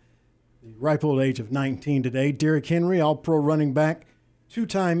Wembanyama. The ripe old age of 19 today. Derrick Henry, all-pro running back,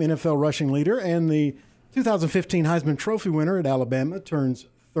 two-time NFL rushing leader, and the 2015 Heisman Trophy winner at Alabama turns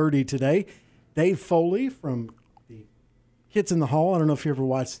 30 today. Dave Foley from the Kids in the Hall. I don't know if you ever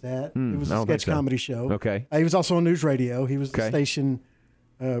watched that. It was a sketch comedy show. Okay. He was also on News Radio. He was the station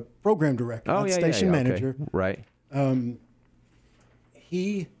program director, station manager. Okay. Right.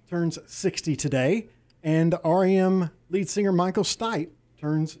 He turns 60 today, and R.E.M. lead singer Michael Stipe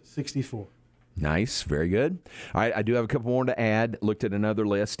turns 64. Nice. Very good. All right, I do have a couple more to add. Looked at another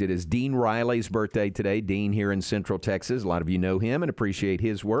list. It is Dean Riley's birthday today. Dean here in Central Texas. A lot of you know him and appreciate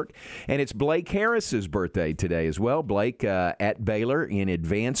his work. And it's Blake Harris's birthday today as well. Blake at Baylor in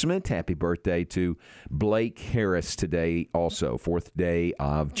advancement. Happy birthday to Blake Harris today also, 4th day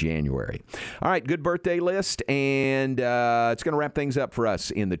of January. All right, good birthday list. And it's going to wrap things up for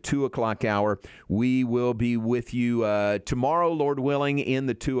us in the 2 o'clock hour. We will be with you tomorrow, Lord willing, in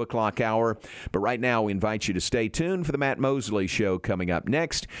the 2 o'clock hour. But right now, we invite you to stay tuned for the Matt Mosley Show coming up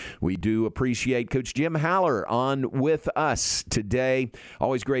next. We do appreciate Coach Jim Haller on with us today.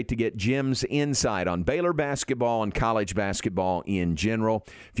 Always great to get Jim's insight on Baylor basketball and college basketball in general.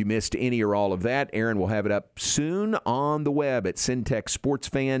 If you missed any or all of that, Aaron will have it up soon on the web at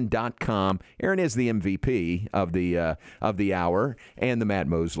syntechsportsfan.com. Aaron is the MVP of the hour and the Matt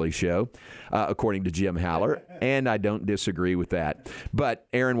Mosley Show, according to Jim Haller, and I don't disagree with that. But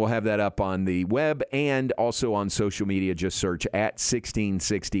Aaron will have that up on the web and also on social media. Just search at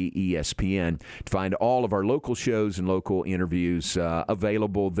 1660 ESPN to find all of our local shows and local interviews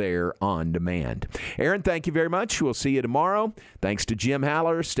available there on demand. Aaron, thank you very much. We'll see you tomorrow. Thanks to Jim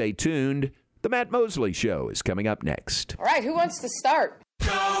Haller. Stay tuned. The Matt Mosley Show is coming up next. All right, who wants to start?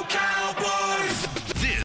 Go Cowboys!